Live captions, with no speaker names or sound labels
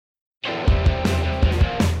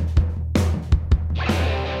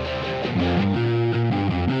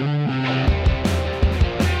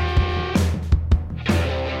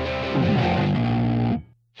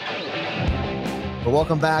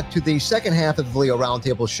welcome back to the second half of the Leo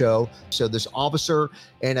Roundtable show. So this officer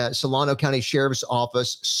in a Solano County Sheriff's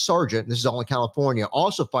Office sergeant, this is all in California,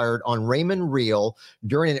 also fired on Raymond Real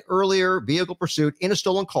during an earlier vehicle pursuit in a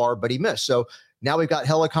stolen car, but he missed. So now we've got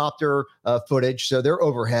helicopter footage, so they're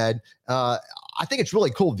overhead. I think it's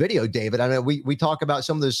really cool video, David. I know we talk about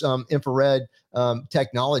some of this infrared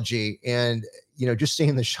technology, and just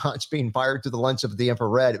seeing the shots being fired through the lens of the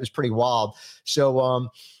infrared, it was pretty wild. So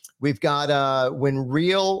we've got when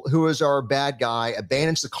Real, who is our bad guy,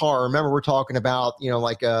 abandons the car. Remember, we're talking about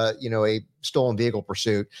a stolen vehicle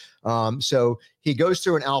pursuit. So he goes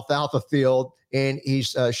through an alfalfa field, and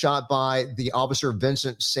he's shot by the officer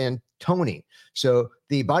Vincent Santoni. So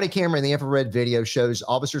the body camera in the infrared video shows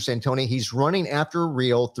Officer Santoni. He's running after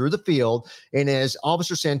Real through the field, and as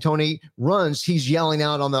Officer Santoni runs, he's yelling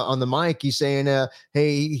out on the mic. He's saying,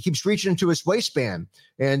 "Hey!" He keeps reaching into his waistband.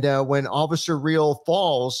 And when Officer Real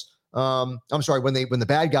falls, when the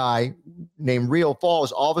bad guy named Real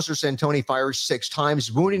falls, Officer Santoni fires 6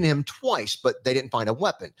 times, wounding him twice, but they didn't find a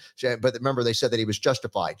weapon. But remember, they said that he was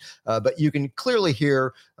justified. But you can clearly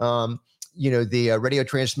hear the radio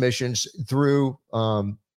transmissions through,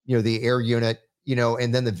 the air unit,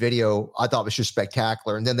 and then the video I thought was just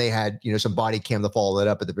spectacular. And then they had, some body cam to follow that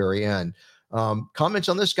up at the very end. Comments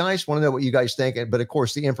on this, guys? Want to know what you guys think? But of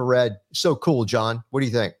course, the infrared, so cool, John. What do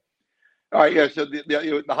you think? All right. Yeah. So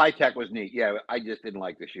the high tech was neat. Yeah. I just didn't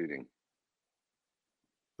like the shooting.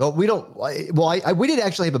 Well, we did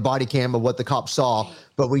actually have a body cam of what the cop saw,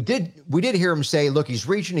 but we did hear him say, "Look, he's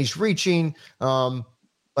reaching."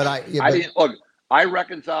 But I didn't look. I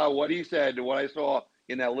reconcile what he said to what I saw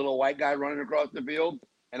in that little white guy running across the field,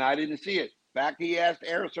 and I didn't see it. Back, he asked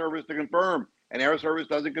Air Service to confirm, and Air Service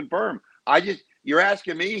doesn't confirm. You're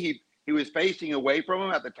asking me. He was facing away from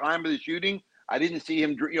him at the time of the shooting. I didn't see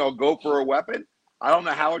him, go for a weapon. I don't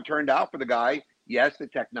know how it turned out for the guy. Yes, the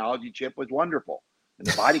technology chip was wonderful, and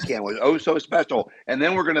the body cam was so special. And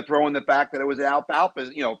then we're going to throw in the fact that it was an alfalfa,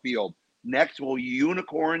 field. Next will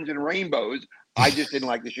unicorns and rainbows. I just didn't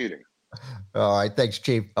like the shooting. All right, thanks,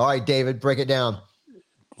 Chief. All right, David, break it down.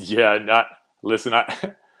 Yeah, listen. I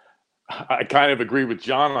kind of agree with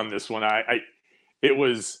John on this one. I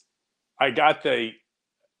got the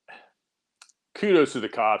kudos to the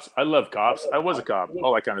cops. I love cops. I was a cop,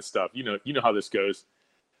 all that kind of stuff. You know how this goes.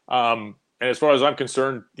 And as far as I'm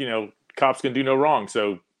concerned, cops can do no wrong.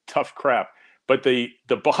 So tough crap. But the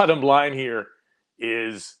bottom line here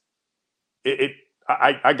is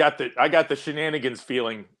I got the shenanigans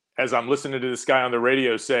feeling as I'm listening to this guy on the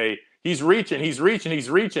radio say, he's reaching,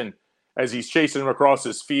 as he's chasing him across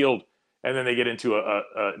this field. And then they get into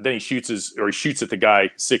then he shoots at the guy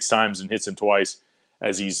 6 times and hits him twice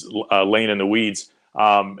as he's laying in the weeds.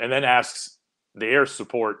 And then asks the air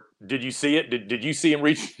support, "Did you see it? Did you see him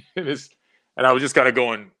reach?" And I was just kind of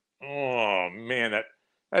going, "Oh man,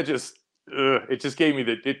 that just it just gave me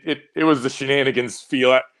it was the shenanigans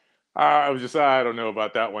feel." I was just, I don't know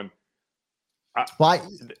about that one.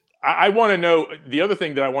 I want to know, the other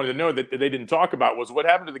thing that I wanted to know that they didn't talk about was what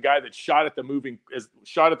happened to the guy that shot at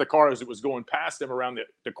the car as it was going past him around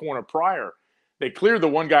the corner prior. They cleared the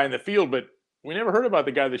one guy in the field, but we never heard about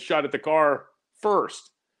the guy that shot at the car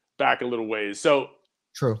first back a little ways. So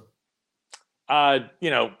true. I'm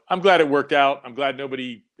glad it worked out. I'm glad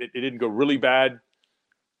it didn't go really bad.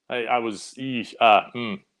 I don't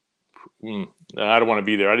want to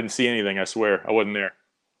be there. I didn't see anything. I swear I wasn't there.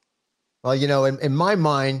 Well, in my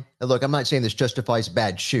mind, look, I'm not saying this justifies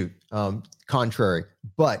bad shoot, contrary,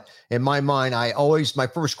 but in my mind, my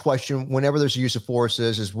first question, whenever there's a use of force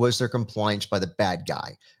is, was there compliance by the bad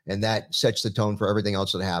guy? And that sets the tone for everything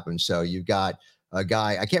else that happens. So you've got a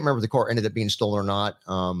guy, I can't remember if the car ended up being stolen or not.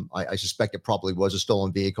 I suspect it probably was a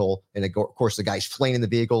stolen vehicle. And of course, the guy's fleeing in the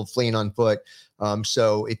vehicle, fleeing on foot.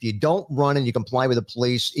 So if you don't run and you comply with the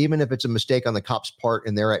police, even if it's a mistake on the cop's part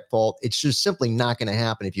and they're at fault, it's just simply not going to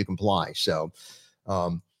happen if you comply. So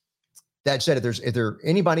that said, if there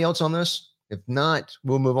anybody else on this, if not,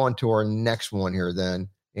 we'll move on to our next one here then.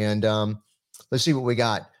 And let's see what we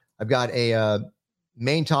got. I've got a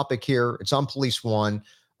main topic here. It's on Police One.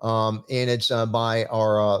 And it's by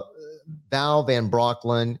our Val Van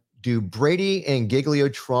Brocklin. Do Brady and Giglio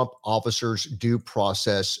Trump officers due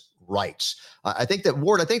process rights? I think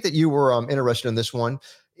that you were interested in this one.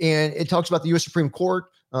 And it talks about the U.S. Supreme Court.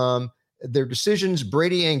 Their decisions,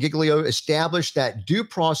 Brady and Giglio established that due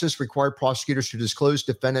process required prosecutors to disclose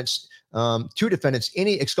to defendants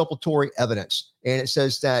any exculpatory evidence. And it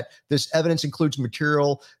says that this evidence includes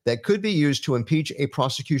material that could be used to impeach a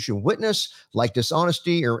prosecution witness, like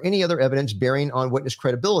dishonesty or any other evidence bearing on witness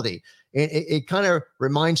credibility. And it kind of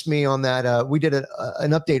reminds me on that we did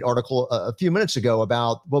an update article a few minutes ago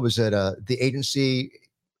about, what was it, the agency,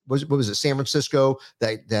 what was it, San Francisco,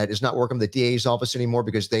 that is not working with the DA's office anymore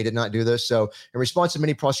because they did not do this. So in response to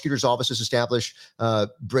many prosecutors' offices establish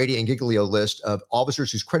Brady and Giglio list of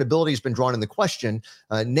officers whose credibility has been drawn into question,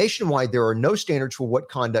 nationwide, there are no standards for what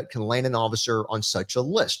conduct can land an officer on such a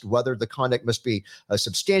list, whether the conduct must be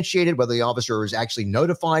substantiated, whether the officer is actually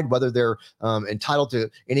notified, whether they're entitled to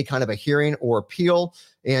any kind of a hearing or appeal.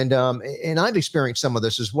 And I've experienced some of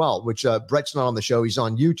this as well, which Brett's not on the show. He's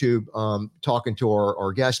on YouTube talking to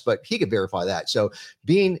our guest, but he could verify that. So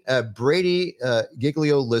being Brady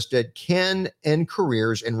Giglio listed can end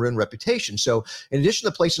careers and ruin reputation. So in addition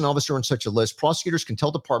to placing an officer on such a list, prosecutors can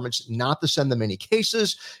tell departments not to send them any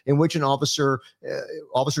cases in which an officers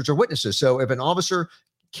are witnesses. So if an officer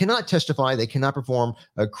cannot testify, they cannot perform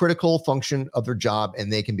a critical function of their job,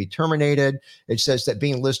 and they can be terminated. It says that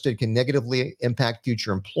being listed can negatively impact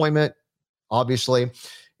future employment, obviously.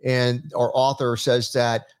 And our author says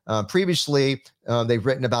that previously they've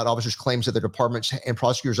written about officers' claims that the departments and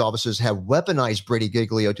prosecutors' offices have weaponized Brady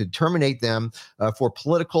Giglio to terminate them for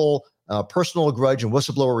political, personal grudge and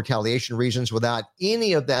whistleblower retaliation reasons without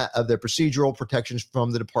any of the procedural protections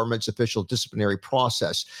from the department's official disciplinary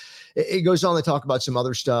process. It goes on to talk about some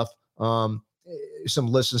other stuff, some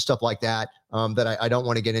lists and stuff like that, that I don't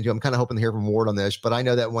want to get into. I'm kind of hoping to hear from Ward on this, but I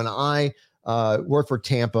know that when I worked for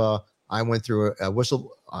Tampa, I went through a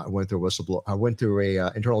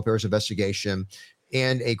internal affairs investigation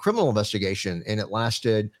and a criminal investigation, and it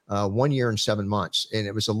lasted 1 year and 7 months, and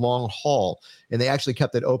it was a long haul, and they actually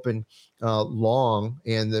kept it open long,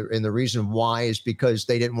 and the reason why is because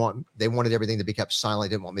they wanted everything to be kept silent.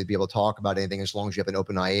 They didn't want me to be able to talk about anything. As long as you have an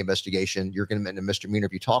open IA investigation, you're going to be a misdemeanor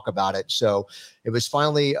if you talk about it. So it was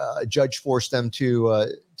finally a judge forced them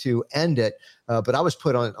to end it, but I was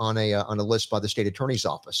put on a list by the state attorney's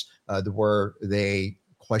office where they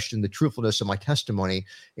questioned the truthfulness of my testimony.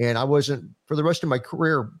 And I wasn't, for the rest of my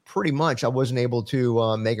career, pretty much, I wasn't able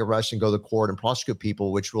to make arrests and go to court and prosecute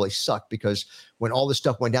people, which really sucked, because when all this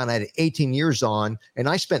stuff went down, I had 18 years on, and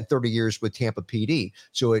I spent 30 years with Tampa PD.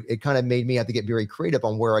 So it kind of made me have to get very creative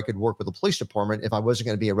on where I could work with the police department if I wasn't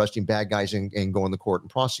going to be arresting bad guys and going to court and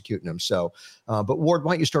prosecuting them. So, but Ward,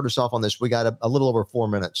 why don't you start us off on this? We got a little over 4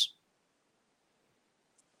 minutes.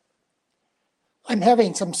 I'm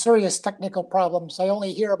having some serious technical problems. I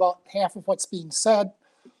only hear about half of what's being said.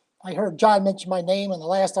 I heard John mention my name in the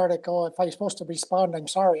last article. If I'm supposed to respond, I'm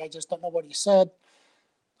sorry. I just don't know what he said.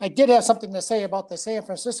 I did have something to say about the San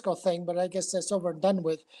Francisco thing, but I guess that's over and done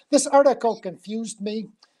with. This article confused me.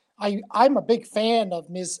 I'm a big fan of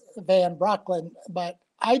Ms. Van Brocklin, but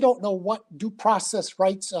I don't know what due process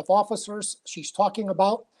rights of officers she's talking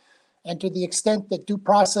about. And to the extent that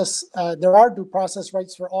there are due process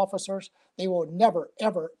rights for officers, they will never,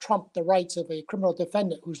 ever trump the rights of a criminal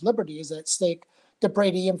defendant whose liberty is at stake to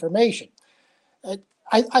Brady information.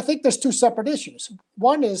 I think there's two separate issues.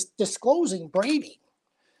 One is disclosing Brady,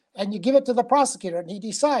 and you give it to the prosecutor, and he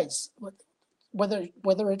decides whether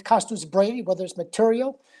it constitutes Brady, whether it's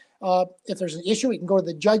material. If there's an issue, he can go to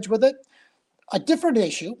the judge with it. A different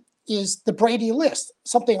issue is the Brady list,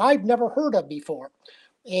 something I've never heard of before.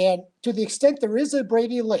 And to the extent there is a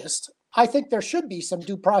Brady list, I think there should be some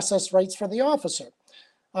due process rights for the officer.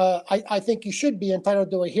 I think you should be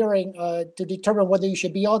entitled to a hearing to determine whether you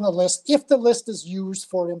should be on the list if the list is used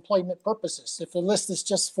for employment purposes. If the list is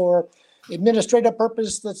just for administrative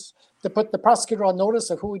purpose, that's to put the prosecutor on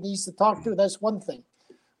notice of who he needs to talk to, that's one thing.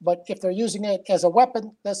 But if they're using it as a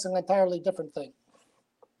weapon, that's an entirely different thing.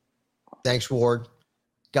 Thanks, Ward.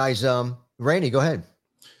 Guys, Randy, go ahead.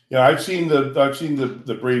 Yeah, I've seen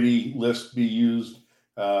the Brady list be used,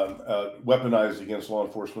 weaponized against law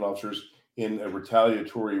enforcement officers in a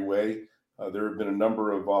retaliatory way. There have been a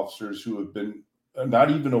number of officers who have been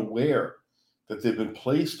not even aware that they've been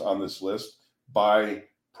placed on this list by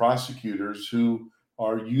prosecutors who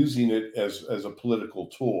are using it as a political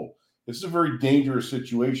tool. It's a very dangerous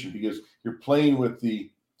situation because you're playing with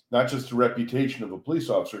not just the reputation of a police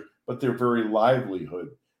officer, but their very livelihood.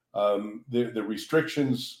 The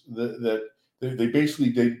restrictions that they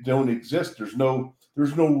basically don't exist. There's no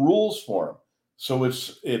rules for them. So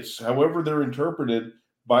it's however they're interpreted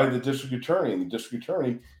by the district attorney, and the district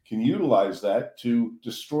attorney can utilize that to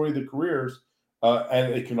destroy the careers,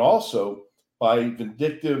 and it can also, by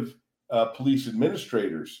vindictive police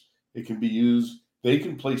administrators, it can be used. They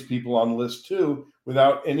can place people on the list too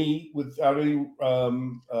without any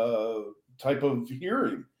type of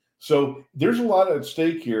hearing. So there's a lot at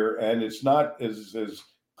stake here, and it's not as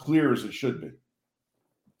clear as it should be.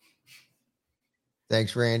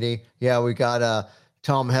 Thanks, Randy. Yeah, we got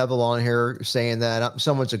Tom Hevel on here saying that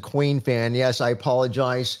someone's a Queen fan. Yes, I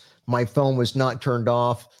apologize. My phone was not turned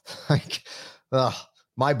off. Like,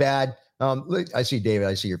 my bad. I see David.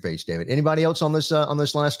 I see your face, David. Anybody else on this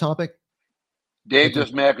last topic? Dave's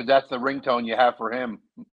just mad because that's the ringtone you have for him.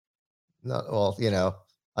 No, well,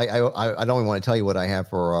 I don't even want to tell you what I have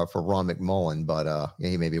for Ron McMullen, but yeah,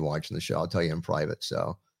 he may be watching the show. I'll tell you in private.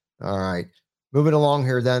 So, all right. Moving along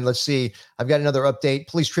here, then. Let's see. I've got another update.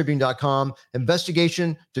 PoliceTribune.com.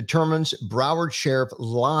 Investigation determines Broward sheriff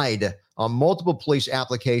lied on multiple police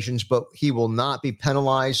applications, but he will not be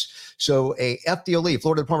penalized. So a FDLE,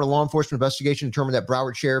 Florida Department of Law Enforcement investigation determined that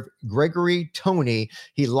Broward Sheriff Gregory Toney,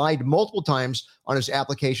 he lied multiple times on his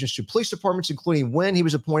applications to police departments, including when he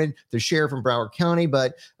was appointed the sheriff in Broward County,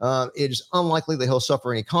 but it is unlikely that he'll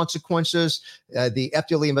suffer any consequences. The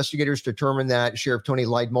FDLE investigators determined that Sheriff Toney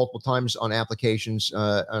lied multiple times on applications,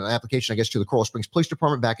 I guess, to the Coral Springs Police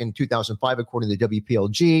Department back in 2005, according to the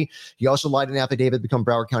WPLG. He also lied in an affidavit to become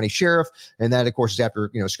Broward County Sheriff, and that, of course, is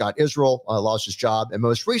after Scott Israel lost his job, and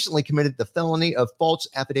most recently committed the felony of false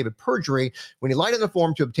affidavit perjury when he lied in the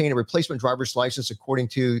form to obtain a replacement driver's license, according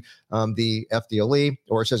to the FDLE,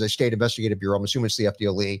 or it says a state investigative bureau. I'm assuming it's the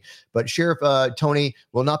FDLE. But Sheriff Toney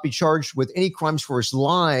will not be charged with any crimes for his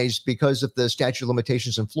lies because of the statute of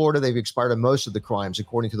limitations in Florida. They've expired on most of the crimes,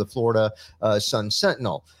 according to the Florida Sun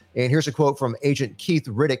Sentinel. And here's a quote from Agent Keith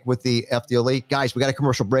Riddick with the FDLE. Guys, we got a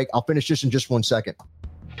commercial break. I'll finish this in just 1 second.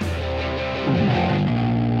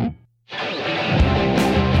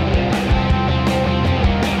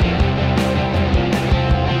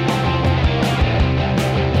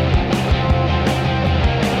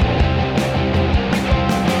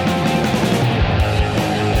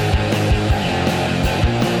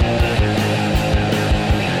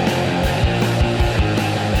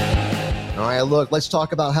 Look, let's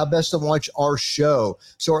talk about how best to watch our show.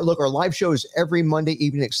 So, our live show is every Monday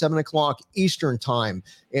evening at 7 o'clock Eastern time.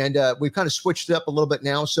 And we've kind of switched it up a little bit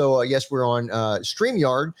now. So, yes, we're on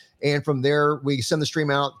StreamYard. And from there, we send the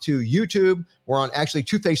stream out to YouTube. We're on actually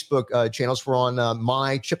 2 Facebook channels. We're on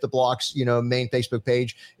my Chip the Blocks, main Facebook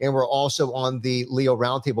page. And we're also on the Leo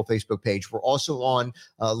Roundtable Facebook page. We're also on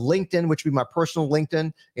LinkedIn, which would be my personal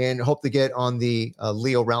LinkedIn, and hope to get on the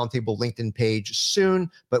Leo Roundtable LinkedIn page soon.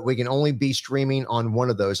 But we can only be streaming on one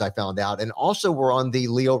of those, I found out. And also we're on the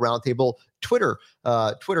Leo Roundtable Twitter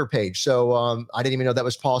page. So I didn't even know that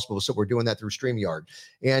was possible. So we're doing that through StreamYard.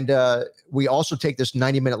 And we also take this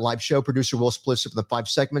 90-minute live show. Producer Will splits it from the 5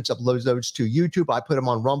 segments, uploads those to YouTube. I put them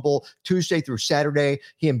on Rumble Tuesday through Saturday.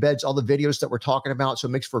 He embeds all the videos that we're talking about. So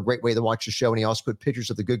it makes for a great way to watch the show. And he also put pictures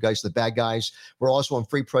of the good guys, the bad guys. We're also on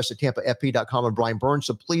Free Press at TampaFP.com and Brian Burns.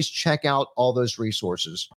 So please check out all those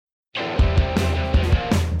resources.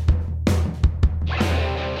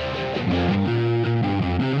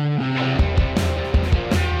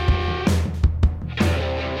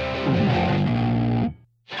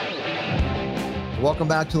 Welcome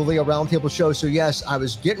back to the Leo Roundtable Show. So yes, I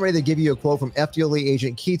was getting ready to give you a quote from FDLE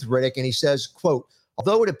agent Keith Riddick, and he says, quote,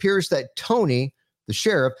 although it appears that Toney, the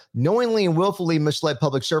sheriff, knowingly and willfully misled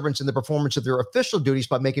public servants in the performance of their official duties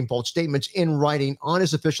by making false statements in writing on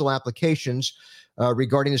his official applications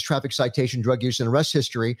regarding his traffic citation, drug use, and arrest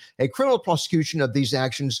history, a criminal prosecution of these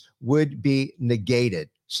actions would be negated.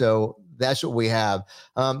 So that's what we have.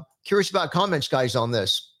 Curious about comments, guys, on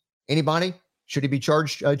this. Anybody? Should he be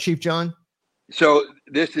charged, Chief John? So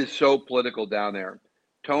this is so political down there.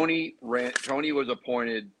 Toney was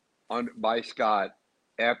appointed by Scott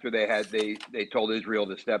after they told Israel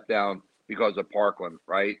to step down because of Parkland,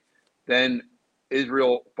 right? Then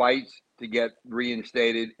Israel fights to get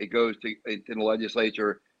reinstated. It goes to the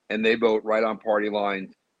legislature, and they vote right on party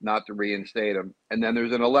lines not to reinstate him. And then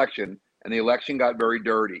there's an election, and the election got very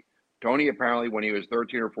dirty. Toney apparently, when he was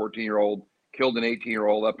 13 or 14-year-old, killed an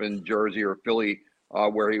 18-year-old up in Jersey or Philly,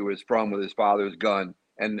 where he was from, with his father's gun.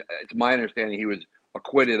 And it's my understanding he was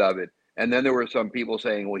acquitted of it. And then there were some people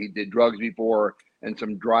saying, well, he did drugs before, and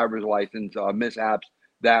some driver's license mishaps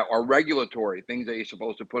that are regulatory, things that you're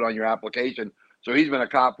supposed to put on your application. So he's been a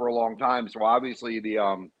cop for a long time. So obviously the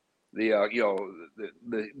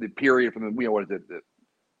period from the, what is it,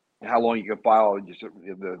 how long you can file, just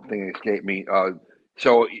the thing escaped me.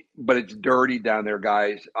 But it's dirty down there,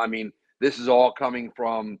 guys. I mean, this is all coming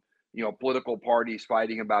from, political parties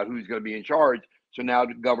fighting about who's going to be in charge. So now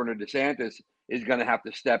Governor DeSantis is going to have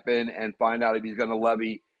to step in and find out if he's going to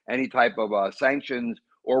levy any type of sanctions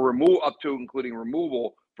or remove, up to including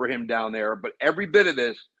removal for him down there. But every bit of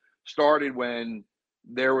this started when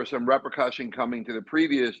there was some repercussion coming to the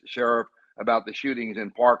previous sheriff about the shootings in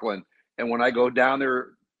Parkland. And when I go down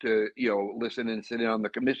there to, listen and sit in on the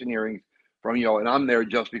commission hearings from, and I'm there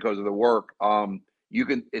just because of the work,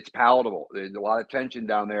 it's palatable. There's a lot of tension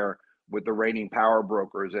down there with the rating power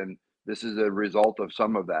brokers, and this is a result of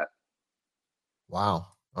some of that. Wow.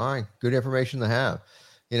 All right. Good information to have.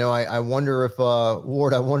 I wonder if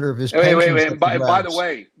Ward, I wonder if his wait. pensions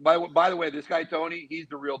By the way, this guy Tony, he's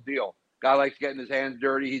the real deal. Guy likes getting his hands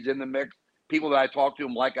dirty. He's in the mix. People that I talk to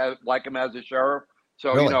him like him as a sheriff.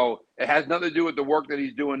 So Really? it has nothing to do with the work that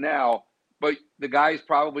he's doing now. But the guy's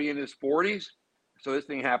probably in his 40s. So this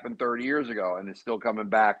thing happened 30 years ago, and it's still coming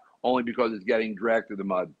back only because it's getting dragged through the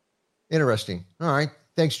mud. Interesting. All right.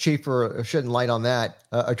 Thanks, Chief, for shedding light on that.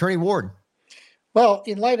 Attorney Ward. Well,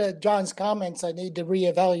 in light of John's comments, I need to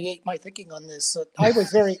reevaluate my thinking on this. I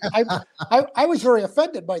was very, I was very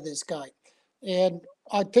offended by this guy, and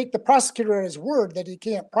I take the prosecutor at his word that he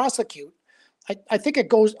can't prosecute. I think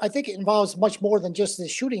it involves much more than just the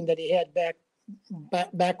shooting that he had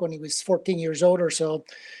back when he was 14 years old or so.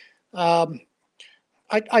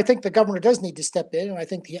 I think the governor does need to step in, and I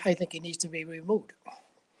think he needs to be removed.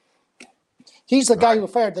 He's the guy who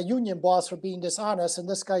fired the union boss for being dishonest, and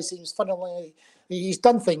this guy seems fundamentally, he's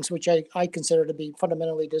done things which I consider to be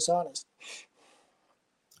fundamentally dishonest.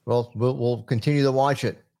 Well, we'll continue to watch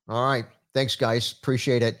it. All right. Thanks, guys.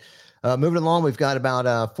 Appreciate it. Moving along, we've got about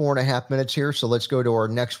 4.5 minutes here, so let's go to our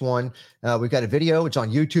next one. We've got a video. It's on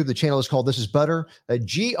YouTube. The channel is called This Is Butter. A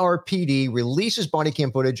GRPD releases body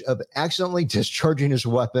cam footage of accidentally discharging his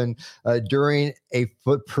weapon during a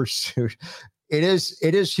foot pursuit. It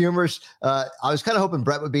is humorous. I was kind of hoping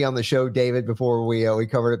Brett would be on the show, David, before we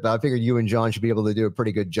covered it, but I figured you and John should be able to do a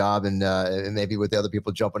pretty good job, and maybe with the other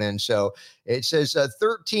people jumping in. So it says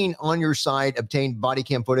 13 on your side obtained body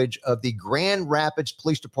cam footage of the Grand Rapids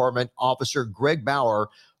Police Department officer Greg Bauer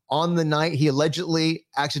on the night he allegedly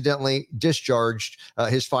accidentally discharged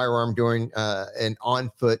his firearm during an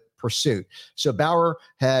on-foot pursuit. So Bauer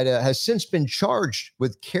has since been charged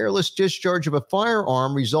with careless discharge of a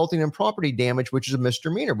firearm resulting in property damage, which is a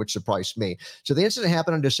misdemeanor, which surprised me. So the incident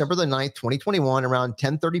happened on December the 9th, 2021, around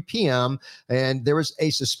 10:30 p.m. And there was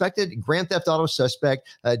a suspected grand theft auto suspect,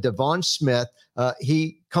 Devon Smith.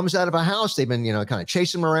 He comes out of a house. They've been, kind of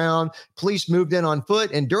chasing him around. Police moved in on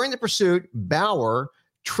foot. And during the pursuit, Bauer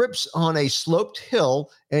trips on a sloped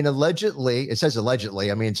hill and allegedly, it says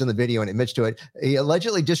allegedly, I mean, it's in the video and admits to it, he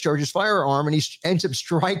allegedly discharges firearm and he ends up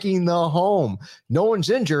striking the home. No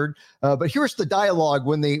one's injured, but here's the dialogue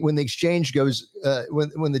when the exchange goes,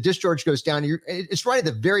 when the discharge goes down. It's right at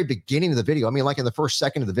the very beginning of the video. I mean, like in the first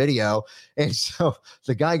second of the video. And so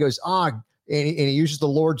the guy goes, and he uses the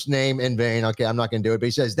Lord's name in vain. Okay, I'm not going to do it. But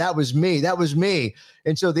he says, that was me.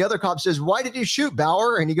 And so the other cop says, why did you shoot,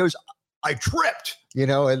 Bauer? And he goes, I tripped,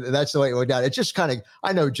 and that's the way it went down. It's just kind of,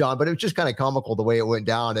 I know, John, but it was just kind of comical the way it went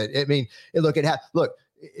down. Look,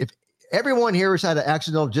 if everyone here has had an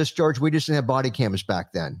accidental discharge, we just didn't have body cams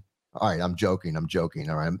back then. All right, I'm joking. All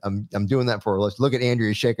right, I'm doing that for our listeners. Look at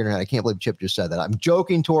Andrea shaking her head. I can't believe Chip just said that. I'm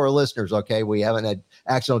joking to our listeners. Okay, we haven't had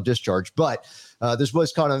accidental discharge, but this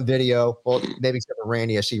was caught on video. Well, maybe except for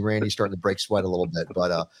Randy. I see Randy starting to break sweat a little bit,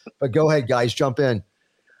 but go ahead, guys, jump in.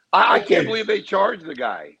 I can't believe they charged the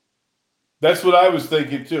guy. That's what I was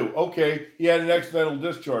thinking too. Okay, he had an accidental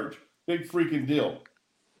discharge. Big freaking deal.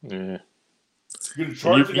 Yeah. You're gonna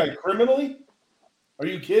charge the guy criminally? Are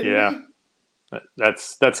you kidding me?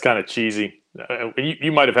 That's kind of cheesy.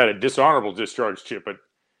 You might have had a dishonorable discharge, Chip, but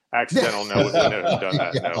accidental, no, we've never done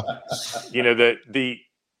that. No.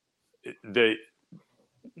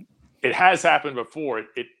 It has happened before.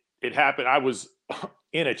 It happened. I was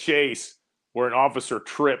in a chase where an officer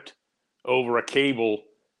tripped over a cable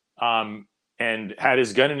and had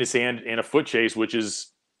his gun in his hand in a foot chase, which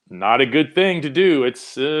is not a good thing to do.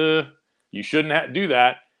 It's you shouldn't do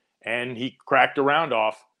that. And he cracked a round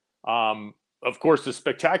off. Of course, the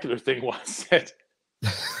spectacular thing was that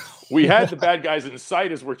we had the bad guys in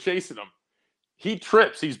sight as we're chasing him. He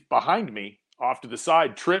trips. He's behind me off to the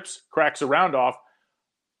side, trips, cracks a round off,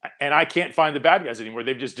 and I can't find the bad guys anymore.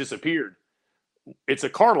 They've just disappeared. It's a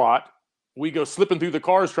car lot. We go slipping through the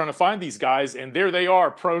cars trying to find these guys, and there they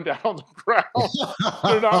are, prone down on the ground.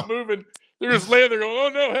 They're not moving. They're just laying there going, oh,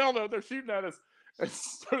 no, hell no, they're shooting at us. And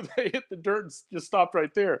so they hit the dirt and just stopped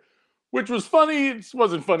right there, which was funny. It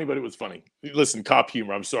wasn't funny, but it was funny. Listen, cop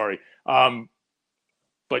humor, I'm sorry.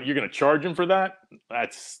 But you're going to charge him for that?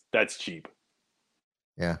 That's cheap.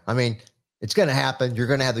 Yeah, I mean, it's going to happen. You're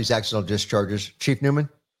going to have these accidental discharges. Chief Newman?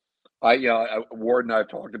 Ward and I have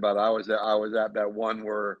talked about it. I was at that one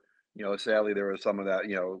where, sadly there was some of that,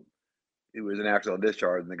 it was an accidental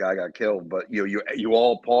discharge and the guy got killed. But you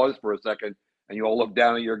all paused for a second and you all looked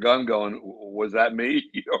down at your gun going, was that me?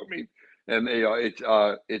 You know what I mean? And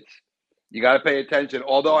it's you got to pay attention.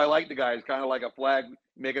 Although I like the guy, it's kind of like a flag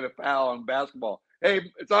making a foul in basketball. Hey,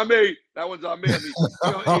 it's on me. That one's on me. I mean,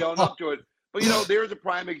 he owned up to it. But, there's a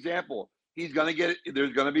prime example. He's going to get it.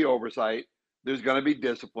 There's going to be oversight. There's going to be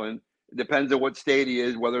discipline. It depends on what state he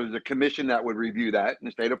is, whether there's a commission that would review that. In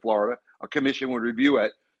the state of Florida, a commission would review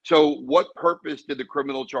it. So what purpose did the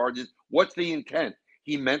criminal charges? What's the intent?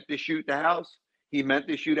 He meant to shoot the house. He meant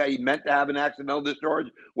to shoot. He meant to have an accidental discharge,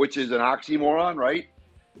 which is an oxymoron, right?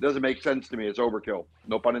 It doesn't make sense to me. It's overkill.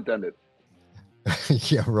 No pun intended.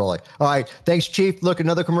 Yeah, really. All right. Thanks, Chief. Look,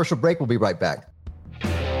 another commercial break. We'll be right back.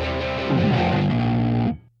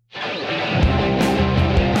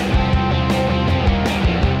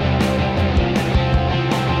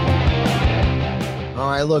 All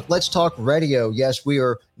right, look, let's talk radio. Yes, we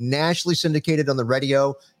are nationally syndicated on the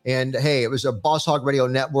radio. And hey, it was a Boss Hog Radio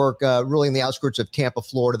Network, really in the outskirts of Tampa,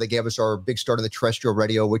 Florida. They gave us our big start in the terrestrial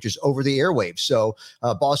radio, which is over the airwaves. So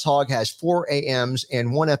Boss Hog has 4 AMs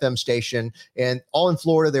and 1 FM station, and all in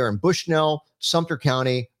Florida. They're in Bushnell, Sumter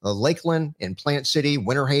County, Lakeland, and Plant City,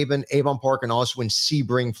 Winter Haven, Avon Park, and also in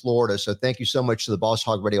Sebring, Florida. So thank you so much to the Boss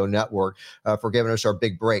Hog Radio Network for giving us our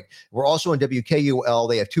big break. We're also on WKUL.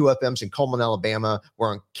 They have 2 FMs in Coleman, Alabama.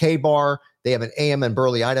 We're on K-Bar. They have an AM in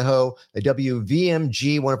Burley, Idaho. The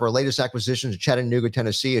WVMG, one of our latest acquisitions in Chattanooga,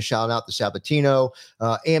 Tennessee. A shout out to Sabatino.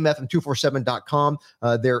 AMFM247.com.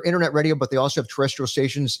 They're internet radio, but they also have terrestrial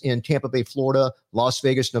stations in Tampa Bay, Florida, Las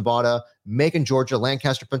Vegas, Nevada, Macon, Georgia,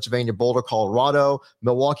 Lancaster, Pennsylvania, Boulder, Colorado,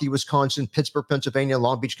 Milwaukee, Wisconsin, Pittsburgh, Pennsylvania,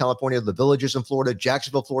 Long Beach, California, the Villages in Florida,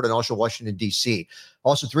 Jacksonville, Florida, and also Washington, D.C.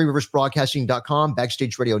 Also, ThreeRiversBroadcasting.com,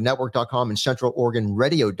 BackstageRadioNetwork.com, and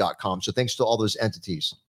CentralOregonRadio.com. So thanks to all those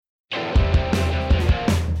entities.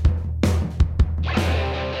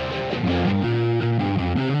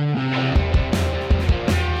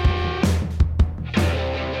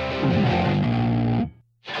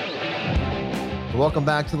 Welcome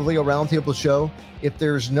back to the Leo Roundtable Show. If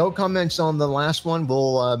there's no comments on the last one,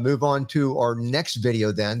 we'll move on to our next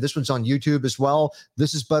video then. This one's on YouTube as well.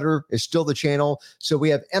 This is Butter is still the channel. So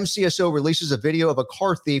we have MCSO releases a video of a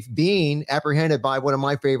car thief being apprehended by one of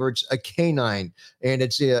my favorites, a canine. And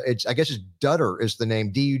it's I guess it's Dutter is the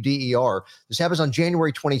name, D-U-D-E-R. This happens on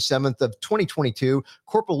January 27th of 2022.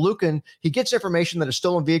 Corporal Lucan, he gets information that a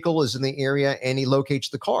stolen vehicle is in the area and he locates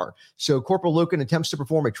the car. So Corporal Lucan attempts to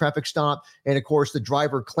perform a traffic stop. And of course, the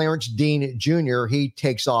driver, Clarence Dean Jr., he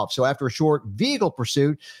takes off. So after a short vehicle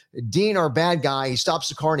pursuit, Dean, our bad guy, he stops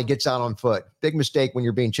the car and he gets out on foot. Big mistake when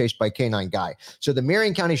you're being chased by a canine guy. So the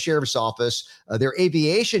Marion County Sheriff's Office, their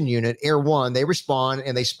aviation unit, Air One, they respond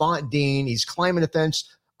and they spot Dean. He's climbing a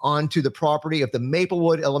fence onto the property of the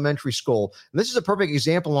Maplewood Elementary School. And this is a perfect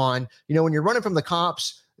example on, when you're running from the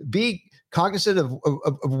cops, be cognizant of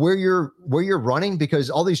where you're running, because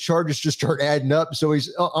all these charges just start adding up. So he's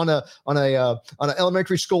on an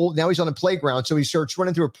elementary school. Now he's on a playground. So he starts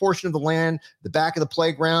running through a portion of the land, the back of the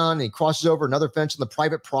playground, and he crosses over another fence on the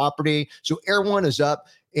private property. So Air One is up.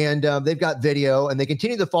 And they've got video, and they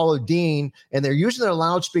continue to follow Dean, and they're using their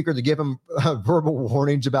loudspeaker to give him verbal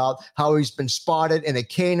warnings about how he's been spotted, and a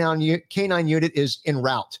canine unit is en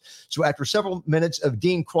route. So after several minutes of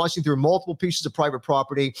Dean crossing through multiple pieces of private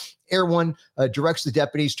property, Air One directs the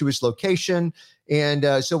deputies to his location.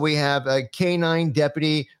 And so we have a canine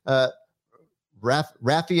deputy,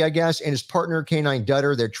 Rafi, I guess, and his partner, Canine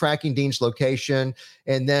Dutter. They're tracking Dean's location,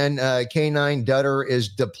 and then Canine Dutter is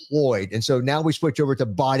deployed. And so now we switch over to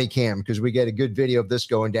body cam because we get a good video of this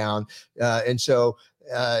going down. And so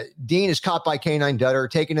Dean is caught by Canine Dutter,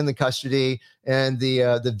 taken into custody, and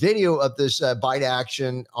the video of this bite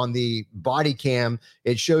action on the body cam,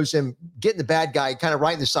 it shows him getting the bad guy kind of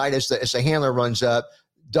right in the side as the handler runs up.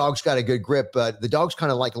 Dog's got a good grip, but the dog's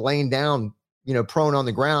kind of like laying down, prone on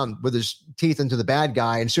the ground with his teeth into the bad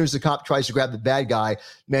guy. And as soon as the cop tries to grab the bad guy,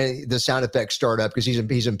 man, the sound effects start up because he's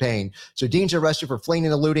in pain. So Dean's arrested for fleeing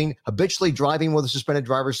and eluding, habitually driving with a suspended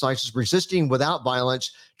driver's license, resisting without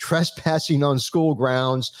violence, trespassing on school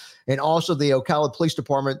grounds. And also the Ocala Police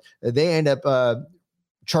Department, they end up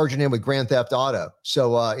charging him with grand theft auto.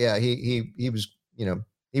 So yeah, he was,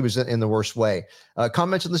 he was in the worst way.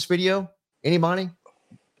 Comments on this video? Anybody?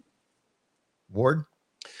 Ward?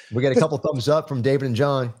 We got a couple thumbs up from David and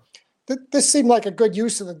John. This seemed like a good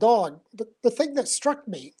use of the dog. The thing that struck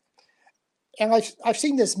me, and I've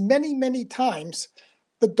seen this many, many times,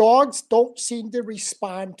 the dogs don't seem to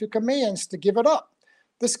respond to commands to give it up.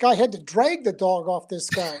 This guy had to drag the dog off this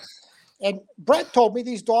guy. And Brett told me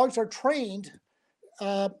these dogs are trained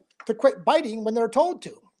to quit biting when they're told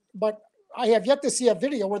to. But I have yet to see a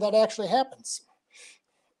video where that actually happens.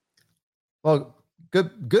 Well,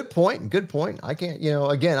 Good point. Good point. I can't,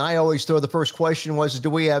 again, I always throw the first question was, do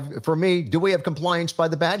we have compliance by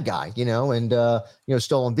the bad guy, and,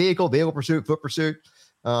 stolen vehicle pursuit, foot pursuit.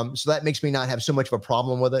 So that makes me not have so much of a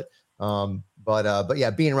problem with it. But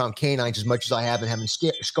yeah, being around canines as much as I have and having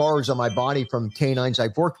scars on my body from canines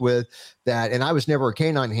I've worked with and I was never a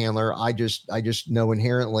canine handler. I just know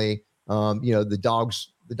inherently, the dogs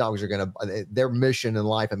are going to, their mission in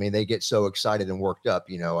life. I mean, they get so excited and worked up,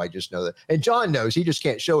 I just know that. And John knows, he just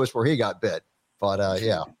can't show us where he got bit, but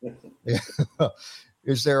yeah.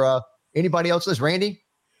 Is there anybody else? Randy,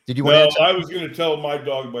 did you want to? I was going to tell my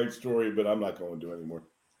dog bite story, but I'm not going to anymore.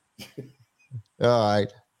 All right.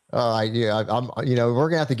 Yeah. We're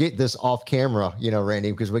gonna have to get this off camera,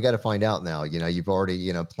 Randy, because we got to find out now, you've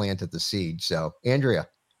already, planted the seed. So Andrea.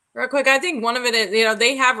 Real quick, I think one of it is,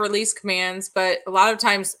 they have release commands, but a lot of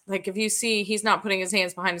times, like if you see he's not putting his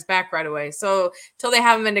hands behind his back right away. So till they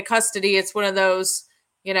have him into custody, it's one of those,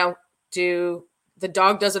 the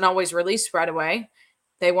dog doesn't always release right away.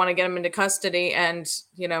 They want to get him into custody, and,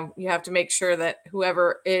 you have to make sure that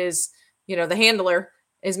whoever is, the handler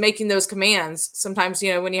is making those commands. Sometimes,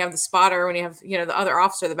 when you have the spotter, when you have, the other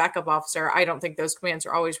officer, the backup officer, I don't think those commands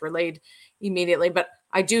are always relayed immediately, but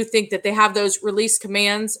I do think that they have those release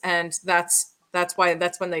commands, and that's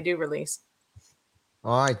when they do release.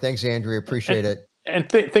 All right. Thanks, Andrea. Appreciate it. And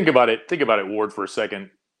think about it. Think about it, Ward, for a second.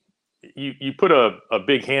 You put a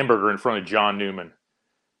big hamburger in front of John Newman.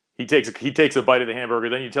 He takes a bite of the hamburger.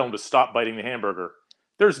 Then you tell him to stop biting the hamburger.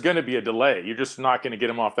 There's going to be a delay. You're just not going to get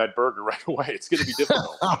him off that burger right away. It's going to be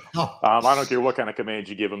difficult. I don't care what kind of command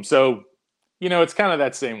you give him. So, it's kind of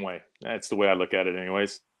that same way. That's the way I look at it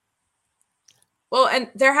anyways. Well, and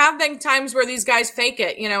there have been times where these guys fake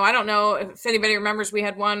it. I don't know if anybody remembers, we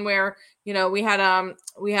had one where, we had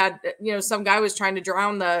some guy was trying to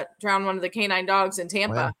drown one of the canine dogs in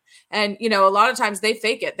Tampa. Wow. And, a lot of times they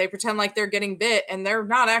fake it. They pretend like they're getting bit, and they're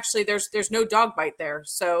not actually. There's no dog bite there.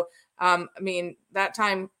 So, that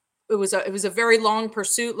time it was a very long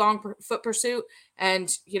foot pursuit.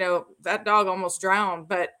 And, that dog almost drowned,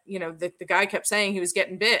 but, the guy kept saying he was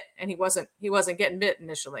getting bit, and he wasn't getting bit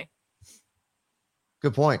initially.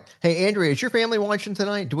 Good point. Hey, Andrea, is your family watching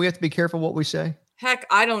tonight? Do we have to be careful what we say? Heck,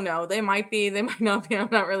 I don't know. They might be. They might not be. I'm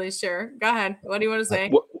not really sure. Go ahead. What do you want to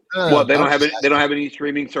say? Well, they don't have any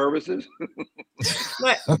streaming services.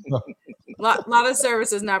 What? Lot of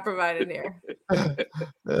services not provided here.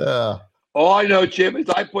 All I know, Chip, is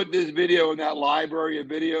I put this video in that library of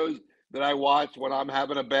videos that I watch when I'm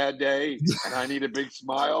having a bad day and I need a big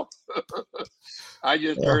smile. I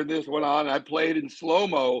just turned this one on. I played in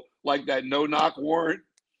slow-mo like that no-knock warrant.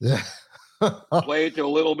 Play it to a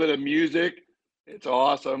little bit of music. It's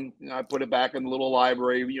awesome. I put it back in the little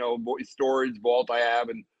library, storage vault I have,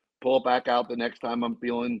 and pull it back out the next time I'm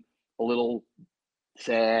feeling a little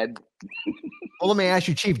sad. Well, let me ask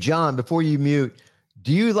you, Chief John, before you mute,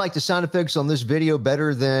 do you like the sound effects on this video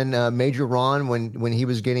better than Major Ron when he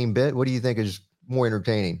was getting bit? What do you think is more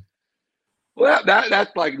entertaining? Well,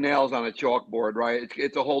 that's like nails on a chalkboard, right?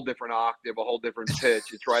 It's a whole different octave, a whole different pitch.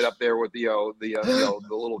 It's right up there with the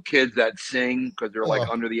little kids that sing because they're like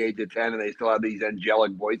under the age of 10 and they still have these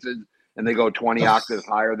angelic voices and they go 20 octaves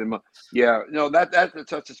higher than. Yeah, that's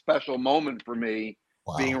such a special moment for me.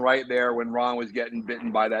 Wow. Being right there when Ron was getting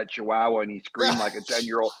bitten by that Chihuahua and he screamed like a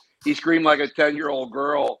 10-year-old. He screamed like a 10-year-old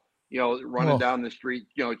girl, running down the street,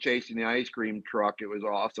 chasing the ice cream truck. It was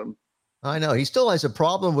awesome. I know he still has a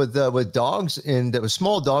problem with dogs and with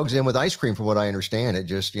small dogs and with ice cream, from what I understand. It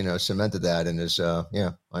just cemented that in his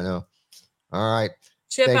yeah, I know. All right,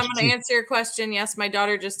 Chip, thanks, I'm going to answer your question. Yes, my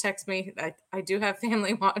daughter just texted me. I do have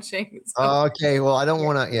family watching. So. Okay, well, I don't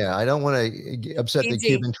want to upset the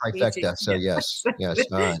Cuban trifecta. So yes.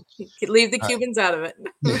 All right. Leave the Cubans out of it.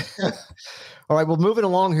 All right, well, moving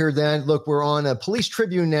along here then. Look, we're on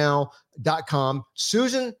policetribunenow.com.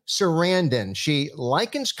 Susan Sarandon, she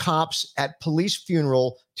likens cops at police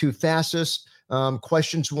funeral to fascists,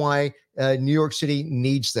 questions why New York City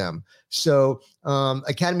needs them. So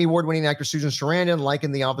Academy Award-winning actor Susan Sarandon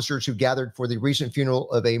likened the officers who gathered for the recent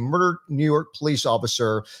funeral of a murdered New York police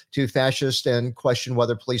officer to fascists and questioned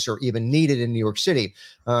whether police are even needed in New York City.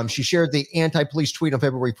 She shared the anti-police tweet on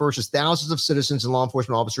February 1st as thousands of citizens and law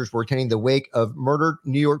enforcement officers were attending the wake of murdered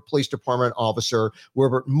New York Police Department officer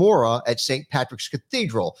Robert Mora at St. Patrick's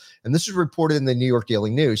Cathedral. And this was reported in the New York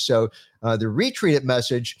Daily News. So the retweeted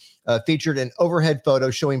message featured an overhead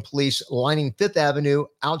photo showing police lining Fifth Avenue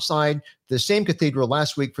outside the same cathedral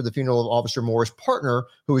last week for the funeral of Officer Moore's partner,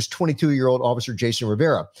 who is 22-year-old Officer Jason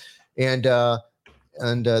Rivera. And a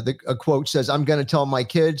quote says, "I'm going to tell my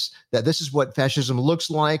kids that this is what fascism looks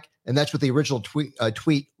like. And that's what the original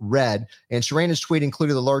tweet read. And Serrano's tweet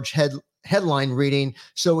included a large headline reading,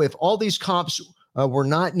 "So if all these cops were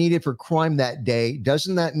not needed for crime that day,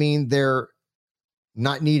 doesn't that mean they're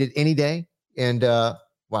not needed any day?" And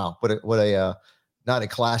wow, what a not a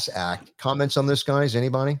class act. Comments on this, guys?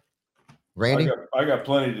 Anybody? Randy? I got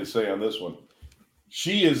plenty to say on this one.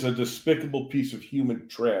 She is a despicable piece of human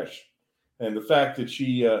trash. And the fact that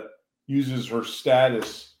she uses her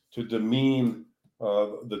status to demean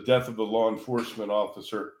the death of the law enforcement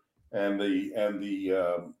officer and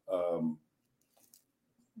the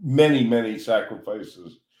many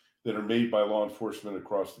sacrifices that are made by law enforcement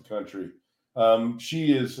across the country.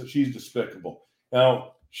 She's despicable.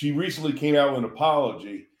 Now, she recently came out with an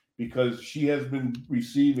apology because she has been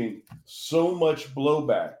receiving so much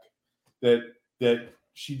blowback that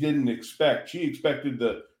she didn't expect. She expected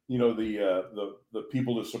the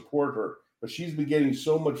people to support her, but she's been getting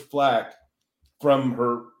so much flack from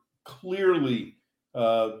her clearly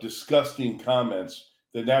disgusting comments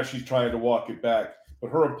that now she's trying to walk it back. But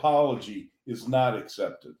her apology is not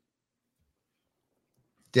accepted.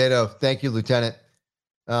 Ditto. Thank you, Lieutenant.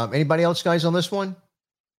 Anybody else, guys, on this one?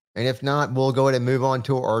 And if not, we'll go ahead and move on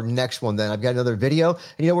to our next one then. I've got another video.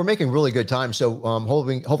 And, we're making really good time. So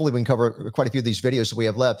hopefully we can cover quite a few of these videos that we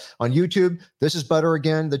have left. On YouTube, this is Butter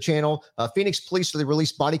again, the channel. Phoenix police, they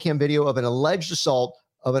released body cam video of an alleged assault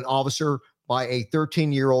of an officer by a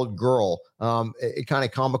 13-year-old girl. It kind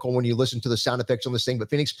of comical when you listen to the sound effects on this thing, but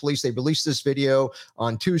Phoenix police, they released this video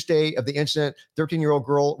on Tuesday of the incident. 13-year-old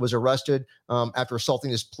girl was arrested after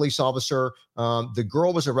assaulting this police officer. The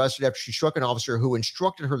girl was arrested after she struck an officer who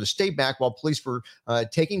instructed her to stay back while police were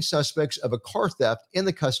taking suspects of a car theft in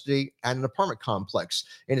the custody at an apartment complex.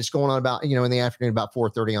 And it's going on about, in the afternoon, about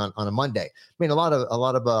 4:30 on a Monday. I mean, a lot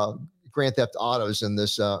of Grand Theft Autos in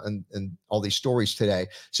this and all these stories today.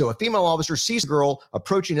 So a female officer sees a girl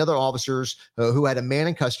approaching other officers who had a man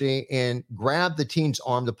in custody and grabbed the teen's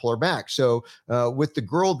arm to pull her back. So with the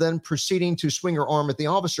girl then proceeding to swing her arm at the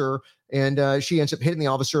officer, and she ends up hitting the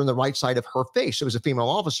officer in the right side of her face. It was a female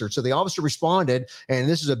officer. So the officer responded, and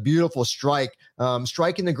this is a beautiful strike,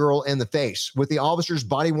 striking the girl in the face, with the officer's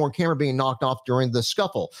body-worn camera being knocked off during the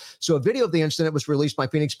scuffle. So a video of the incident was released by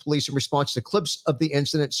Phoenix police in response to clips of the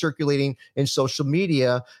incident circulating in social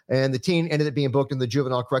media, and the teen ended up being booked in the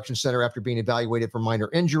Juvenile Correction Center after being evaluated for minor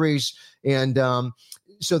injuries. And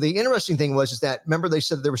so the interesting thing is that, remember, they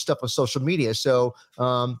said there was stuff on social media. So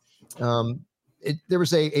there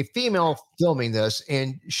was a female filming this,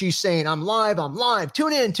 and she's saying, I'm live,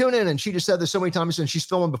 tune in. And she just said this so many times, and she's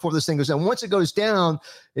filming before this thing goes down. Once it goes down,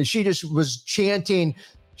 and she just was chanting,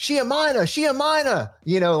 Shia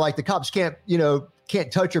Mina, like the cops can't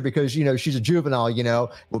touch her because, she's a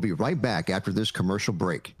juvenile, We'll be right back after this commercial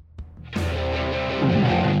break.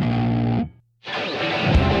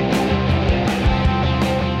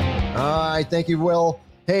 All right. Thank you, Will.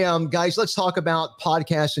 Hey, guys, let's talk about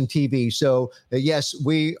podcasts and TV. So, yes,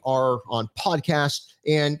 we are on podcast,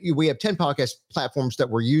 and we have 10 podcast platforms that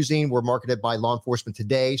we're using. We're marketed by Law Enforcement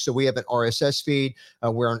Today. So we have an RSS feed.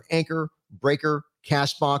 We're on Anchor, Breaker,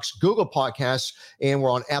 Castbox, Google Podcasts, and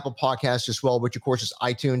we're on Apple Podcasts as well, which of course is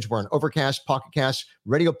iTunes. We're on Overcast, Pocket Cast,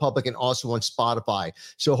 Radio Public, and also on Spotify.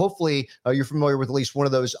 So hopefully you're familiar with at least one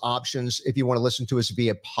of those options if you want to listen to us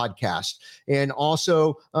via podcast. And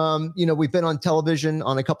also, we've been on television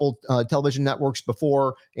on a couple television networks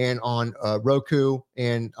before, and on Roku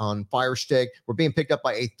and on Fire Stick. We're being picked up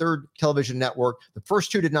by a third television network. The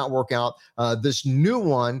first two did not work out. This new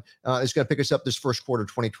one is going to pick us up this first quarter of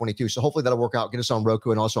 2022. So hopefully that'll work out. Get us on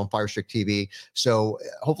Roku and also on Fire Stick TV. So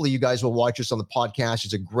hopefully you guys will watch us on the podcast.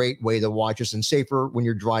 It's a great way to watch us, and safer when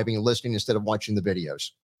you're driving and listening instead of watching the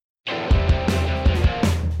videos.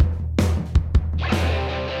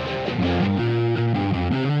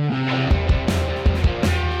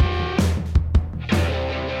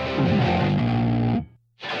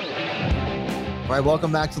 All right,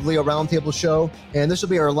 welcome back to the Leo Roundtable Show, and this will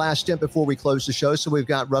be our last stint before we close the show. So we've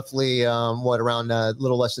got roughly, around a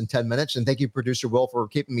little less than 10 minutes, and thank you, Producer Will, for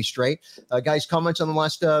keeping me straight. Guys, comments on the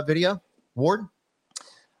last video? Ward?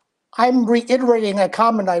 I'm reiterating a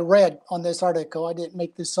comment I read on this article. I didn't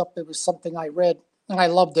make this up. It was something I read, and I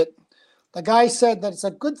loved it. The guy said that it's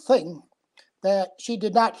a good thing that she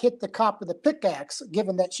did not hit the cop with a pickaxe,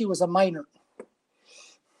 given that she was a minor.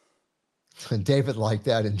 David liked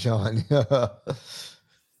that, and John.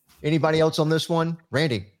 Anybody else on this one?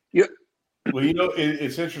 Randy? Yeah. Well,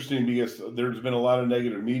 it's interesting because there's been a lot of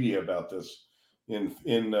negative media about this in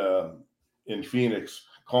Phoenix,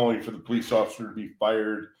 calling for the police officer to be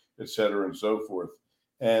fired, et cetera, and so forth.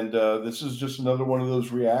 And this is just another one of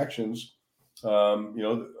those reactions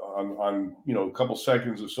on a couple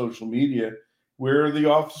seconds of social media where the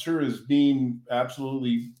officer is being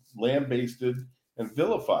absolutely lambasted and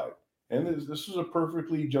vilified. And this is a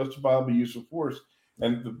perfectly justifiable use of force.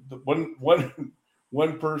 And the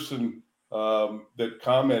one person that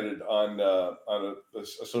commented on a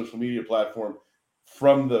social media platform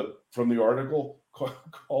from the article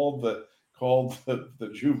called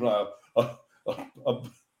the juvenile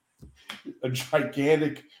a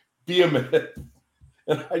gigantic behemoth,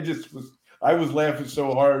 and I was laughing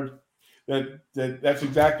so hard that's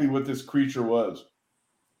exactly what this creature was.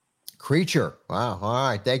 Creature. Wow. All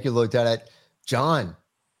right. Thank you, Lieutenant. John.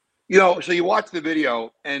 So you watch the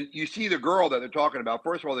video and you see the girl that they're talking about.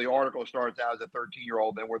 First of all, the article starts out as a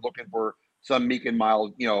 13-year-old, and we're looking for some meek and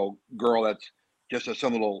mild, girl that's just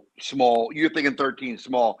some little small. You're thinking 13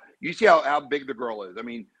 small. You see how big the girl is. I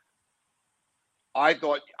mean, I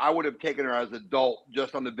thought I would have taken her as an adult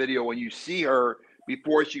just on the video when you see her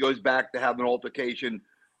before she goes back to have an altercation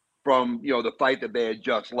from, the fight that they had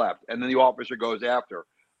just left. And then the officer goes after.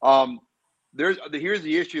 Here's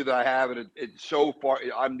the issue that I have, and it's so far.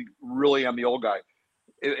 I'm the old guy.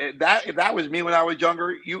 If that was me when I was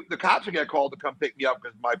younger, the cops would get called to come pick me up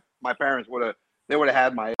because my parents would have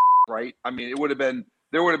had my ass, right. I mean, there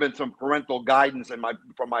would have been some parental guidance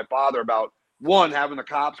from my father about one, having the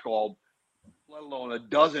cops called, let alone a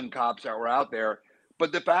dozen cops that were out there.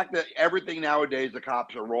 But the fact that everything nowadays, the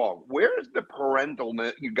cops are wrong. Where is the parental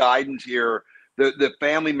guidance here? The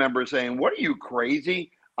family members saying, "What are you,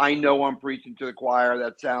 crazy?" I know I'm preaching to the choir.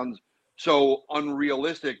 That sounds so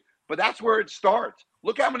unrealistic, but that's where it starts.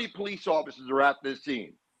 Look how many police officers are at this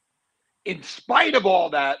scene. In spite of all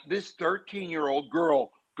that, this 13-year-old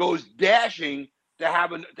girl goes dashing to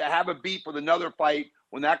have a beef with another fight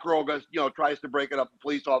when that girl goes, tries to break it up, a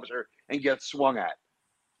police officer, and gets swung at.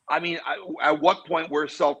 I mean, at what point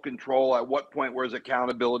where's self-control? At what point where's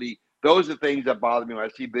accountability? Those are things that bother me when I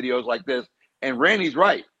see videos like this. And Randy's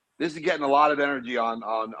right. This is getting a lot of energy on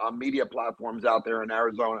media platforms out there in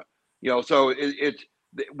Arizona. So it's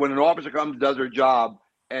when an officer comes, does their job,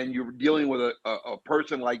 and you're dealing with a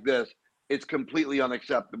person like this, it's completely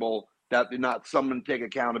unacceptable that they're not someone take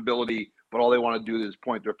accountability, but all they want to do is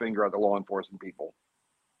point their finger at the law enforcement people.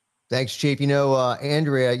 Thanks, Chief.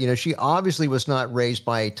 Andrea, she obviously was not raised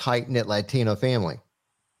by a tight-knit Latino family.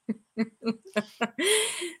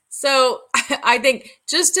 So I think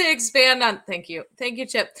just to expand on, thank you,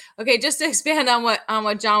 Chip. Okay, just to expand on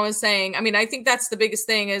what John was saying. I mean, I think that's the biggest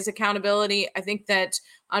thing is accountability. I think that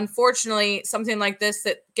unfortunately, something like this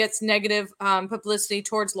that gets negative publicity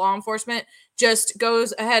towards law enforcement just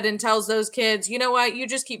goes ahead and tells those kids, you know what, you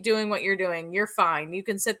just keep doing what you're doing. You're fine. You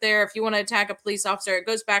can sit there. If you want to attack a police officer, it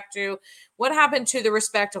goes back to what happened to the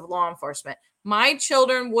respect of law enforcement. My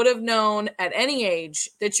children would have known at any age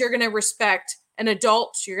that you're going to respect an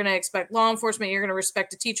adult, you're going to expect law enforcement, you're going to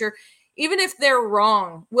respect a teacher. Even if they're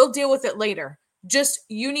wrong, we'll deal with it later. Just,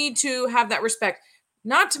 you need to have that respect.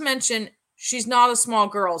 Not to mention, she's not a small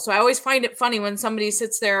girl. So I always find it funny when somebody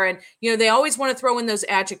sits there and, they always want to throw in those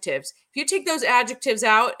adjectives. If you take those adjectives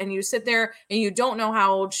out and you sit there and you don't know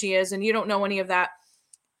how old she is and you don't know any of that,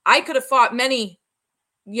 I could have fought many,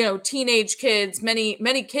 teenage kids,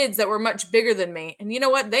 many kids that were much bigger than me. And you know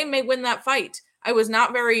what? They may win that fight. I was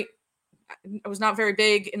not very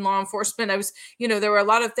big in law enforcement. I was, there were a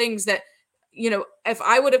lot of things that, if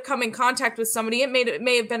I would have come in contact with somebody, it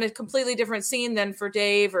may have been a completely different scene than for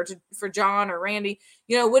Dave or for John or Randy,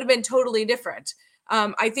 it would have been totally different.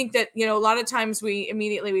 I think that, a lot of times we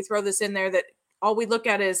throw this in there that all we look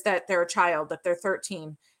at is that they're a child, that they're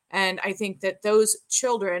 13. And I think that those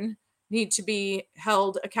children need to be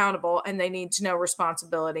held accountable and they need to know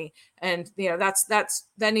responsibility. And,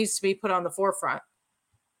 that needs to be put on the forefront.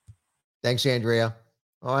 Thanks, Andrea.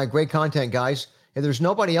 All right, great content, guys. If there's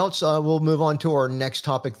nobody else, we'll move on to our next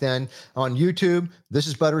topic then. On YouTube, This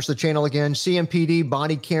Is Butters, the channel again. CMPD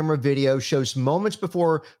body camera video shows moments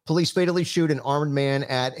before police fatally shoot an armed man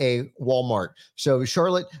at a Walmart. So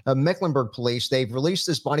Charlotte Mecklenburg police, they've released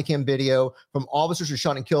this body cam video from officers who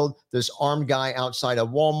shot and killed this armed guy outside a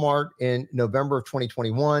Walmart in November of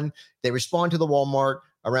 2021. They respond to the Walmart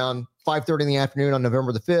around 5:30 in the afternoon on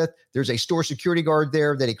November the 5th. There's a store security guard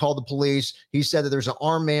there that he called the police. He said that there's an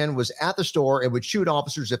armed man was at the store and would shoot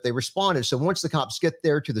officers if they responded. So once the cops get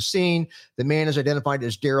there to the scene, the man is identified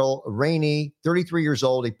as Daryl Rainey, 33 years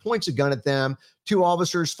old. He points a gun at them. Two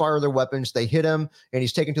officers fire their weapons. They hit him, and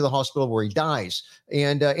he's taken to the hospital where he dies.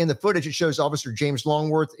 And in the footage, it shows Officer James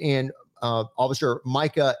Longworth and Officer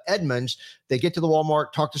Micah Edmonds. They get to the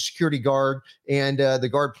Walmart, talk to security guard, and the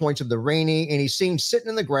guard points him to Rainey, and he's seen sitting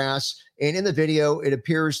in the grass. And in the video, it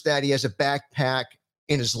appears that he has a backpack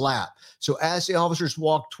in his lap. So as the officers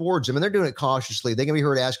walk towards him, and they're doing it cautiously, they can be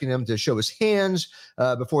heard asking him to show his hands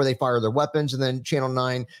before they fire their weapons. And then Channel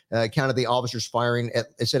 9 counted the officers firing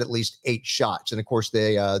it said at least 8 shots. And of course,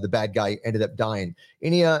 the bad guy ended up dying.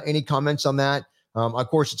 Any comments on that? Of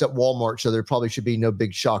course, it's at Walmart, so there probably should be no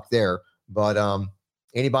big shock there. But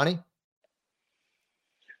anybody?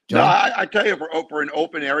 John? No, I tell you, for an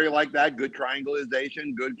open area like that, good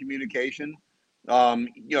triangulation, good communication.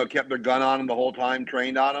 Kept their gun on them the whole time,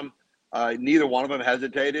 trained on them. Neither one of them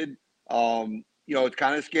hesitated. It's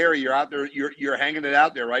kind of scary. You're out there, you're hanging it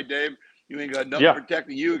out there, right, Dave? You ain't got nothing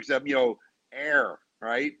protecting you except air,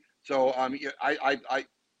 right? So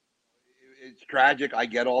it's tragic. I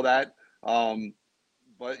get all that.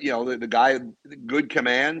 But the guy, good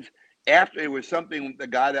commands. After it was something, the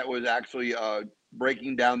guy that was actually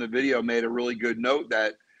breaking down the video made a really good note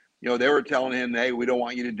that they were telling him, hey, we don't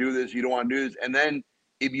want you to do this. You don't want to do this. And then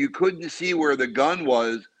if you couldn't see where the gun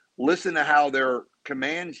was, listen to how their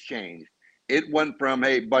commands changed. It went from,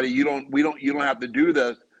 hey, buddy, you don't have to do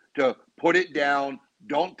this, to put it down.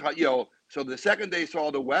 Don't touch, So the second they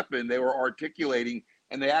saw the weapon, they were articulating,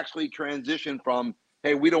 and they actually transitioned from,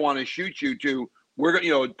 hey, we don't want to shoot you, to we're going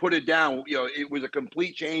to, put it down. It was a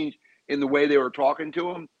complete change in the way they were talking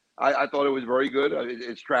to him. I thought it was very good.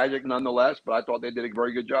 It's tragic nonetheless, but I thought they did a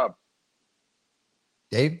very good job.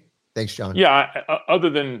 Dave? Thanks, John. Yeah,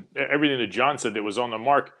 other than everything that John said that was on the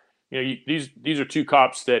mark, these are 2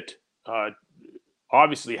 cops that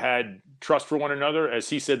obviously had trust for one another. As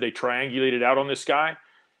he said, they triangulated out on this guy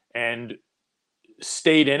and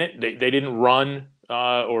stayed in it. They didn't run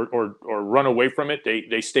or run away from it.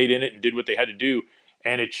 They stayed in it and did what they had to do.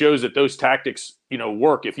 And it shows that those tactics,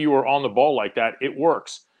 work. If you are on the ball like that, it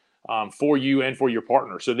works for you and for your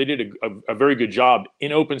partner. So they did a very good job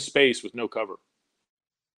in open space with no cover.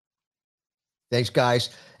 Thanks,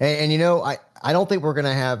 guys. And I don't think we're going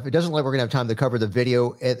to have, it doesn't look like we're going to have time to cover the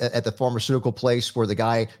video at the pharmaceutical place where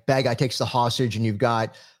the bad guy takes the hostage, and you've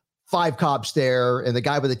got 5 cops there, and the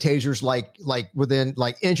guy with the taser's like within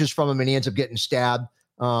inches from him, and he ends up getting stabbed.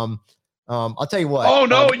 I'll tell you what. Oh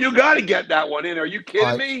no, you got to get that one in. Are you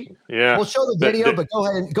kidding me? Yeah. We'll show the video, but go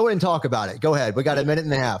ahead and talk about it. Go ahead. We got a minute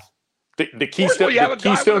and a half. The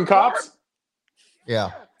Keystone cops.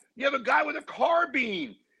 Yeah. You have a guy with a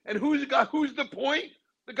carbine. And who's the point?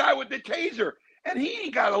 The guy with the taser. And he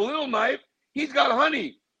ain't got a little knife. He's got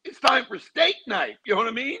honey. It's time for steak knife. You know what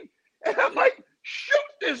I mean? And I'm like, shoot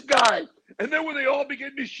this guy. And then when they all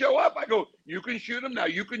begin to show up, I go, you can shoot him now.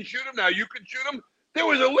 You can shoot him now. You can shoot him. There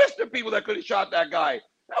was a list of people that could have shot that guy.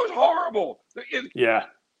 That was horrible. Yeah.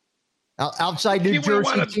 Outside New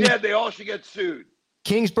Jersey. If he dead, they all should get sued.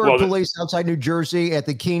 Kingsburg police outside New Jersey at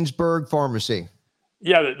the Kingsburg pharmacy.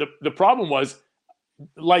 Yeah. The problem was,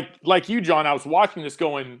 like you, John, I was watching this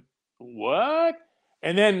going, what?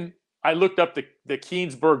 And then I looked up the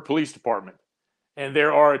Keensburg Police Department, and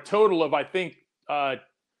there are a total of, I think,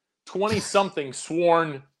 20-something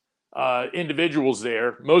sworn individuals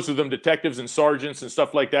there, most of them detectives and sergeants and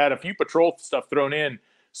stuff like that, a few patrol stuff thrown in.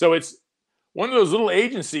 So it's one of those little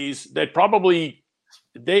agencies that probably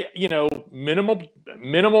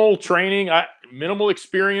minimal training, minimal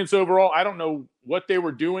experience overall. I don't know what they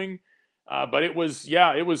were doing. But it was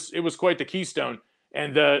quite the keystone.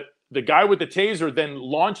 And the guy with the taser then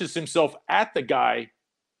launches himself at the guy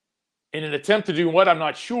in an attempt to do what, I'm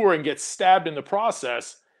not sure, and gets stabbed in the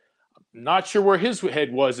process. Not sure where his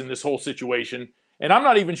head was in this whole situation. And I'm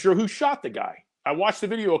not even sure who shot the guy. I watched the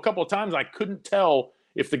video a couple of times. I couldn't tell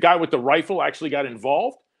if the guy with the rifle actually got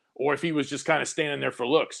involved or if he was just kind of standing there for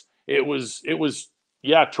looks. It was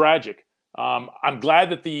tragic. I'm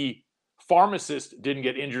glad that the pharmacist didn't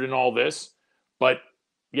get injured in all this, but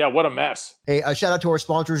yeah, what a mess. Hey, a shout out to our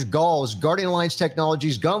sponsors, Galls, Guardian Alliance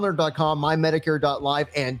Technologies, Gunalert.com, MyMedicare.live,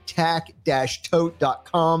 and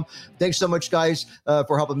TAC-Tote.com. Thanks so much, guys,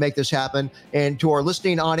 for helping make this happen. And to our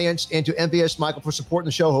listening audience and to MVS Michael for supporting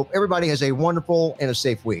the show. Hope everybody has a wonderful and a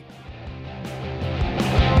safe week.